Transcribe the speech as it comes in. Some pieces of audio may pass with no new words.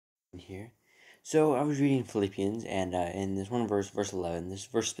here. So I was reading Philippians, and in this one verse, verse 11, this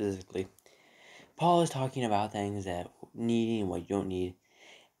verse specifically, Paul is talking about things that needing and what you don't need.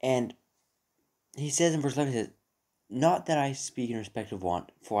 And he says in verse 11, he says, "Not that I speak in respect of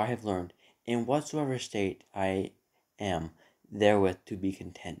want, for I have learned, in whatsoever state I am, therewith to be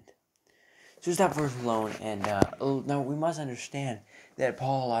content." So just that verse alone, and now we must understand that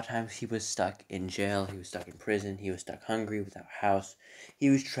Paul, a lot of times, he was stuck in jail, he was stuck in prison, he was stuck hungry, without a house, he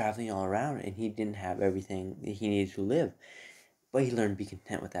was traveling all around, and he didn't have everything that he needed to live, but he learned to be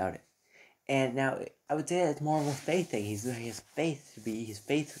content without it. And now, I would say that it's more of a faith thing. He has faith his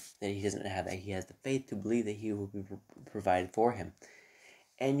faith that he doesn't have, that he has the faith to believe that he will be provided for him.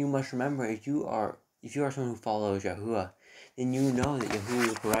 And you must remember, if you are someone who follows Yahuwah, then you know that Yahuwah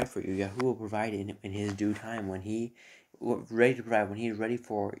will provide for you. Yahuwah will provide in his due time, when he is ready to provide, when he is ready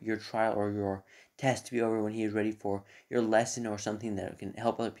for your trial or your test to be over, when he is ready for your lesson or something that can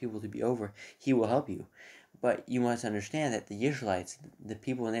help other people to be over, he will help you. But you must understand that the Israelites, the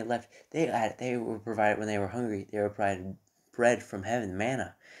people when they left, they were provided when they were hungry. They were provided bread from heaven,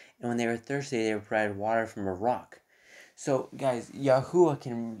 manna. And when they were thirsty, they were provided water from a rock. So, guys, Yahuwah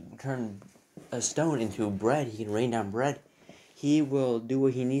can turn a stone into bread. He can rain down bread. He will do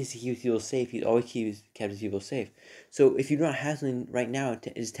what he needs to keep his people safe. He always kept his people safe. So, if you don't have something right now,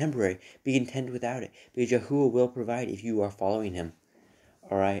 it is temporary. Be content without it, because Yahuwah will provide if you are following him.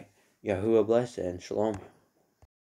 Alright? Yahuwah bless and shalom.